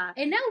 good, yeah.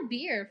 And now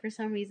beer for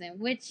some reason,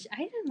 which I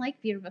didn't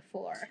like beer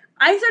before.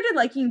 I started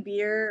liking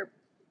beer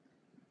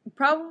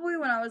probably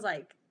when I was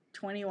like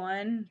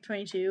 21,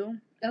 22.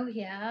 Oh,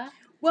 yeah?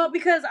 Well,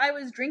 because I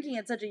was drinking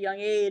at such a young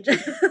age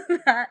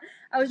that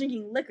I was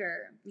drinking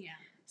liquor. Yeah.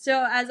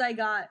 So as I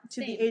got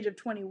to Same. the age of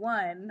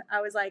 21,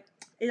 I was like,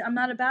 I'm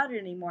not about it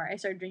anymore. I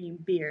started drinking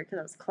beer because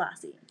I was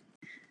classy.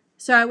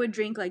 So I would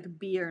drink like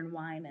beer and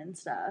wine and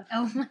stuff.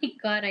 Oh my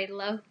god, I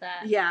love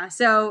that. Yeah.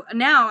 So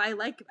now I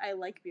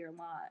like beer a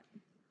lot.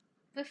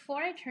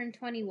 Before I turned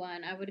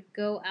 21, I would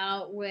go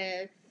out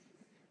with...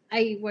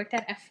 I worked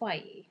at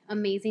FYE.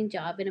 Amazing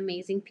job and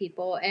amazing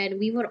people. And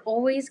we would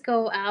always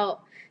go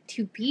out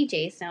to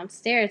BJ's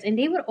downstairs. And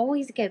they would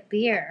always get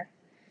beer.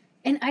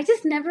 And I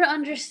just never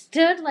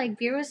understood, like,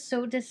 beer was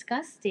so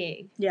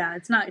disgusting. Yeah,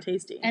 it's not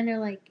tasty. And they're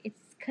like, it's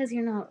because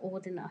you're not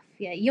old enough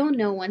yet. You'll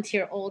know once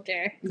you're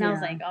older. And I was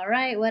like, all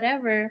right,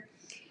 whatever.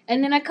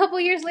 And then a couple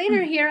years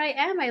later, here I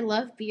am. I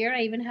love beer.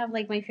 I even have,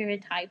 like, my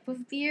favorite type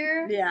of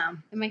beer. Yeah.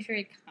 And my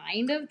favorite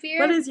kind of beer.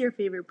 What is your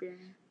favorite beer?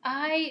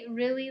 I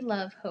really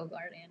love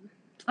Hoegaarden.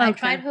 Okay. I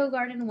tried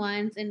Hoegaarden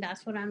once, and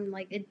that's what I'm,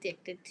 like,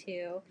 addicted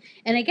to.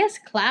 And I guess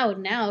Cloud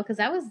now, because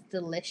that was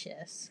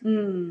delicious.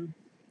 Mm.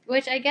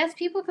 Which I guess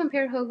people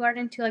compare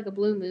Hoegaarden to, like, a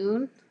Blue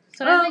Moon.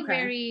 So I like okay.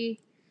 very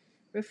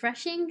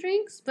refreshing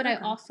drinks, but Okay. I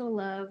also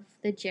love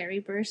the Jerry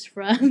Burst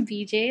from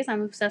BJ's.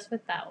 I'm obsessed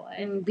with that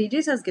one.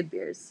 BJ's has good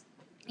beers.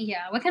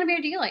 Yeah. What kind of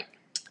beer do you like?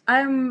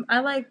 I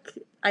like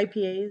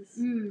IPAs.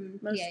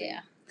 Mostly.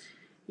 Yeah.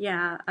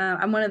 Yeah.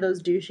 I'm one of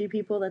those douchey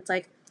people that's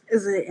like,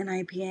 is it an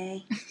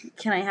IPA?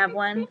 Can I have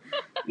one?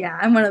 Yeah,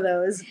 I'm one of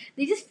those.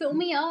 They just fill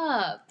me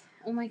up.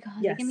 Oh my god,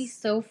 Yes. they get me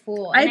so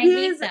full. And IPAs, I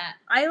hate that.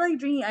 I like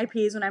drinking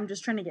IPAs when I'm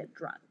just trying to get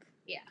drunk.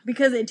 Yeah.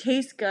 Because it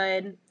tastes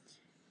good.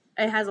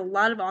 It has a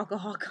lot of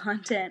alcohol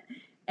content.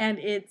 And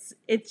it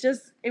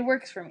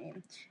works for me.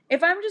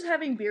 If I'm just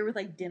having beer with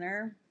like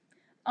dinner,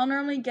 I'll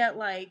normally get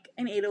like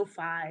an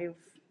 805.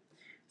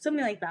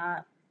 Something like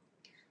that.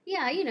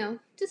 Yeah,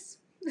 just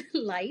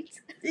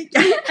light.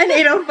 An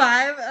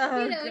 805.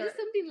 Oh, just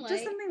something light.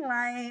 Just something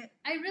light.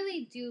 I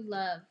really do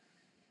love,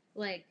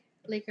 like,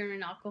 liquor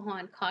and alcohol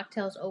and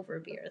cocktails over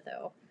beer,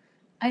 though.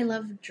 I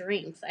love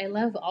drinks. I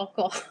love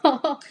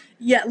alcohol.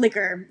 Yeah,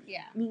 liquor.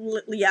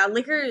 Yeah.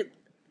 Liquor.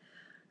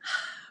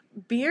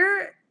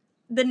 Beer,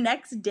 the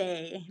next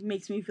day,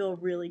 makes me feel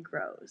really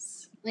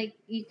gross. Like,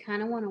 you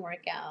kind of want to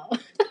work out.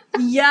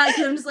 Yeah,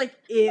 because I'm just like,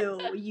 ew,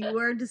 you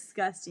are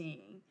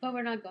disgusting. But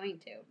we're not going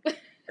to.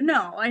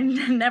 No, I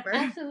never.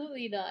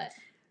 Absolutely not.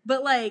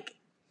 But, like,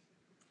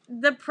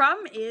 the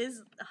problem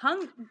is,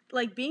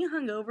 being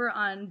hungover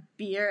on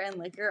beer and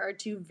liquor are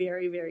two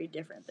very, very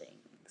different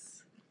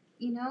things.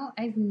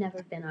 I've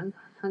never been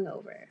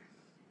hungover.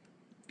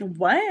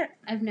 What?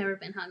 I've never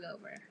been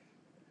hungover.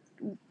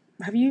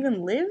 Have you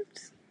even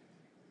lived?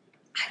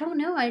 I don't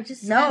know. I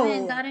just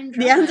haven't gotten drunk.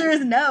 The answer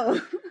is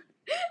no.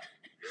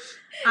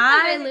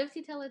 Have I lived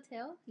to tell a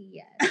tale?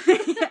 Yes.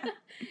 Yeah.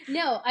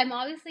 No, I'm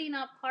obviously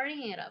not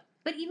partying it up.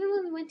 But even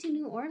when we went to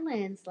New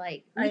Orleans,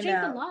 like, we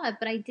drank a lot,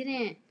 but I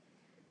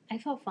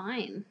felt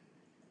fine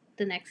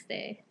the next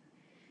day.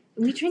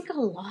 We drank a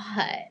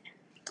lot.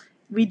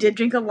 We did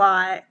drink a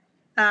lot.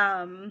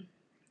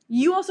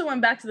 You also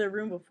went back to the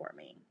room before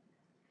me.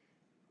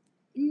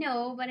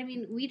 No, but I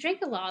mean, we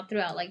drank a lot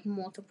throughout, like,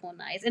 multiple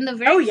nights. And the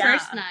very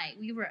first night,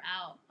 we were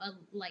out, a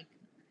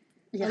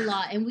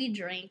lot, and we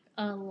drank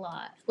a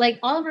lot. Like,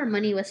 all of our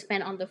money was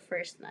spent on the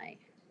first night.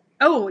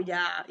 Oh,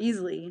 yeah,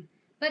 easily.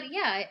 But,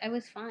 yeah, I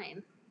was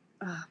fine.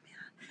 Oh,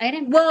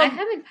 man. I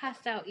haven't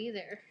passed out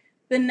either.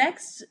 The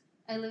next...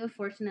 I live a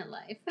fortunate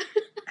life.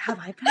 Have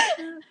I passed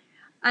out?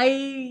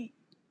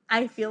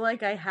 I feel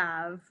like I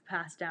have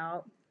passed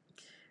out.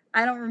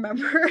 I don't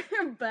remember,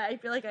 but I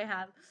feel like I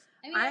have.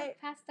 I mean, I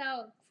passed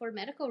out for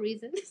medical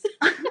reasons.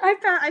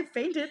 I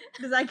fainted.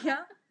 Does that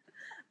count?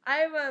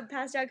 I've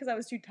passed out because I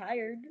was too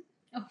tired.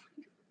 Oh.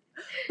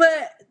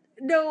 But,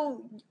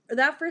 no,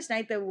 that first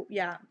night, though,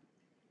 yeah,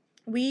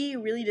 we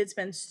really did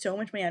spend so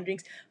much money on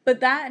drinks.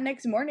 But that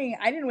next morning,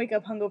 I didn't wake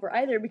up hungover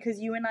either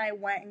because you and I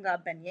went and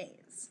got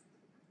beignets.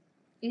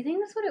 You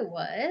think that's what it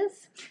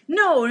was?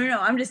 No.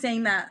 I'm just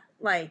saying that,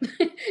 like...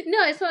 No,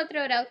 I just want to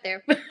throw it out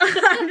there.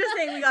 I'm just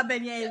saying we got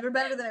beignets. We're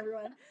better than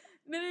everyone.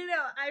 No.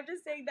 I'm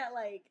just saying that,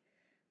 like,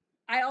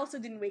 I also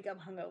didn't wake up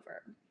hungover.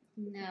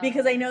 No.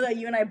 Because I know that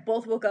you and I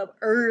both woke up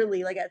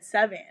early, like at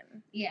 7.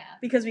 Yeah.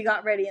 Because we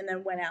got ready and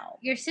then went out.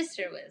 Your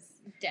sister was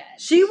dead.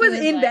 She was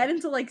in bed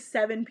until like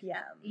 7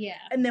 p.m. Yeah.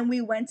 And then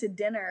we went to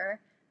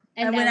dinner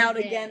and went out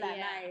again that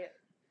night.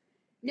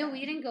 No, we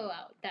didn't go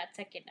out that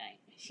second night.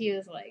 She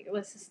was like,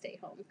 let's just stay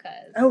home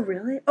because... Oh,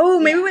 really? Oh,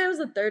 maybe when it was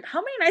the third.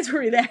 How many nights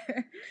were we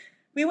there?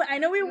 I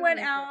know we went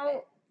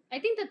out... I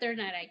think the third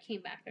night I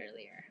came back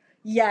earlier.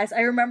 Yes,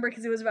 I remember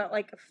because it was about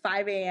like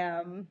 5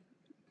 a.m.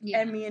 Yeah.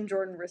 And me and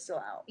Jordan were still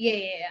out.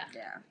 Yeah.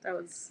 Yeah, that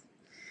was...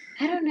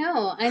 I don't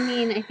know. I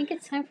mean, I think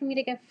it's time for me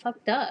to get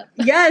fucked up.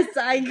 Yes,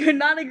 I could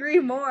not agree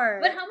more.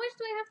 But how much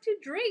do I have to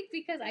drink?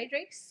 Because I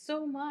drank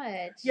so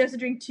much. You have to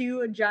drink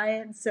 2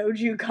 giant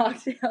soju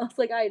cocktails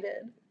like I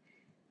did.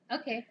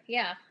 Okay,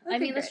 yeah. Okay, I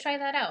mean, great. let's try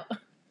that out.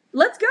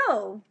 Let's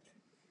go.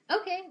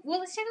 Okay, well,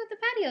 let's check out the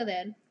patio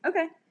then.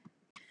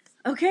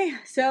 Okay,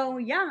 so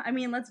yeah, I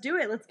mean, let's do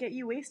it. Let's get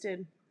you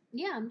wasted.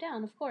 Yeah, I'm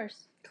down, of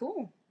course.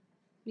 Cool.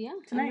 Yeah,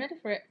 Tonight. I'm ready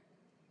for it.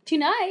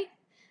 Tonight?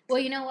 Well,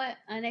 you know what?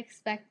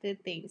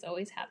 Unexpected things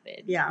always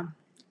happen. Yeah.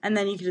 And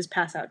then you can just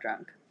pass out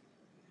drunk.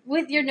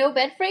 With your no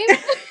bed frame?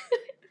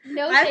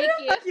 No, I'm thank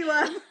gonna you. fuck you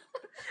up.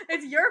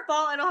 It's your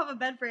fault I don't have a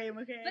bed frame,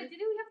 okay? But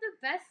didn't we have the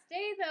best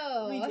day,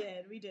 though? We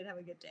did. We did have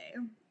a good day.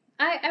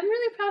 I'm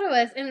really proud of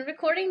us. And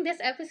recording this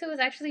episode was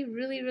actually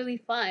really, really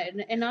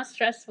fun and not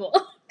stressful.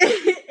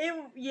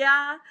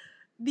 Yeah,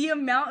 the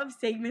amount of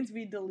segments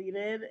we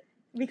deleted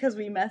because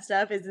we messed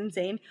up is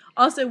insane.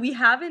 Also, we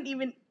haven't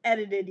even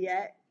edited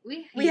yet.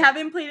 We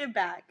haven't played it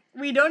back.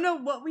 We don't know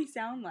what we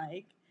sound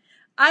like.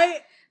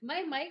 My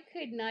mic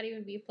could not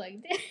even be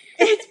plugged in.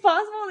 It's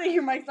possible that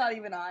your mic's not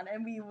even on,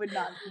 and we would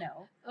not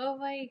know. Oh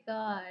my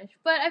gosh.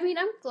 But I mean,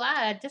 I'm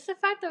glad. Just the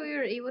fact that we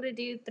were able to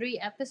do 3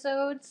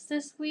 episodes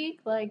this week,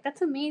 like,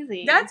 that's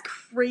amazing. That's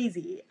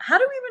crazy. How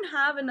do we even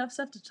have enough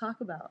stuff to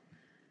talk about?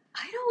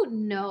 I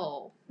don't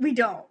know. We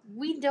don't.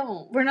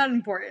 We're not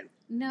important.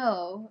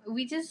 No.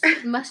 We just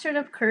mustered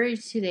up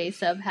courage today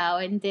somehow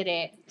and did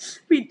it.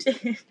 We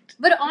did.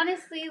 But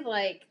honestly,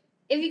 like,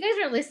 if you guys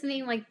are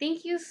listening, like,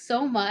 thank you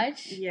so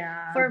much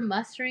for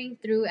mustering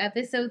through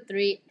episode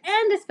 3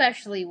 and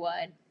especially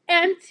 1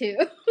 and 2.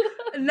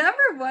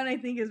 Number 1, I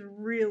think, is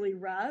really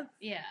rough.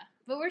 Yeah,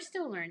 but we're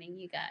still learning,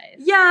 you guys.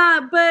 Yeah,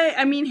 but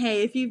I mean,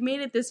 hey, if you've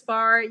made it this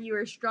far, you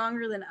are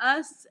stronger than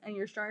us, and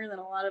you're stronger than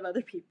a lot of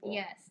other people.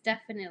 Yes,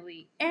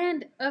 definitely.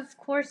 And of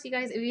course, you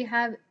guys, if you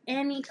have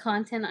any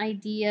content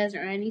ideas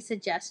or any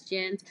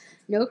suggestions,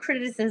 no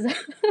criticism.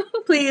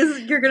 Please,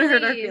 you're going to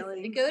hurt our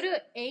feelings. Go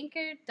to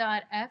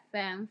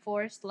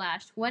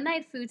anchor.fm/One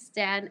Night Food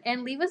Stand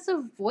and leave us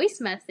a voice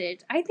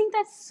message. I think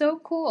that's so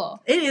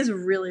cool. It is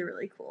really,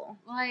 really cool.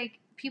 Like,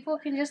 people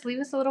can just leave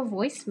us a little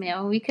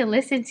voicemail. We can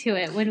listen to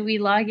it when we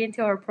log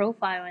into our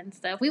profile and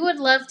stuff. We would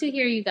love to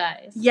hear you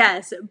guys.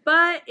 Yes,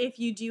 but if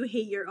you do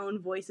hate your own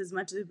voice as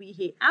much as we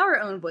hate our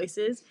own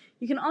voices,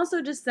 you can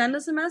also just send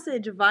us a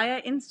message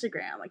via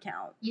Instagram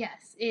account.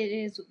 Yes, it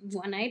is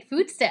One Night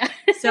Food Stand.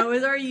 So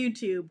is our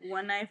YouTube,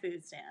 One Night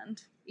Food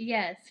Stand.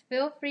 Yes,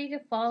 feel free to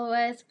follow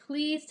us.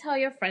 Please tell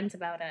your friends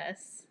about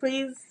us.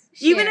 Please.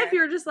 Share. Even if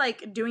you're just,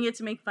 like, doing it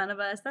to make fun of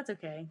us, that's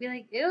okay. Be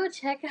like, ew,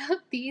 check out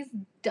these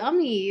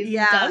dummies.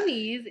 Yeah.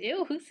 Dummies.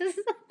 Ew, who says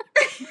that?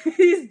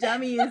 These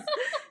dummies.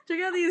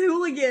 Check out these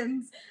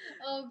hooligans.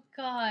 Oh,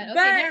 God. Okay,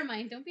 But, never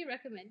mind. Don't be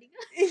recommending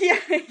us.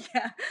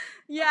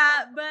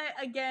 Yeah, but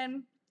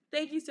again,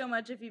 thank you so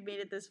much if you've made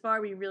it this far.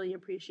 We really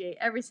appreciate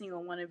every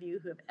single one of you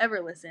who have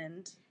ever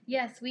listened.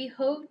 Yes, we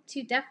hope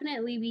to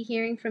definitely be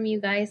hearing from you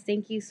guys.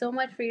 Thank you so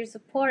much for your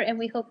support, and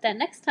we hope that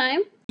next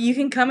time you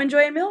can come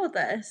enjoy a meal with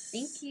us.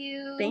 Thank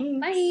you. Thanks.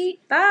 Bye.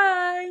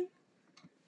 Bye.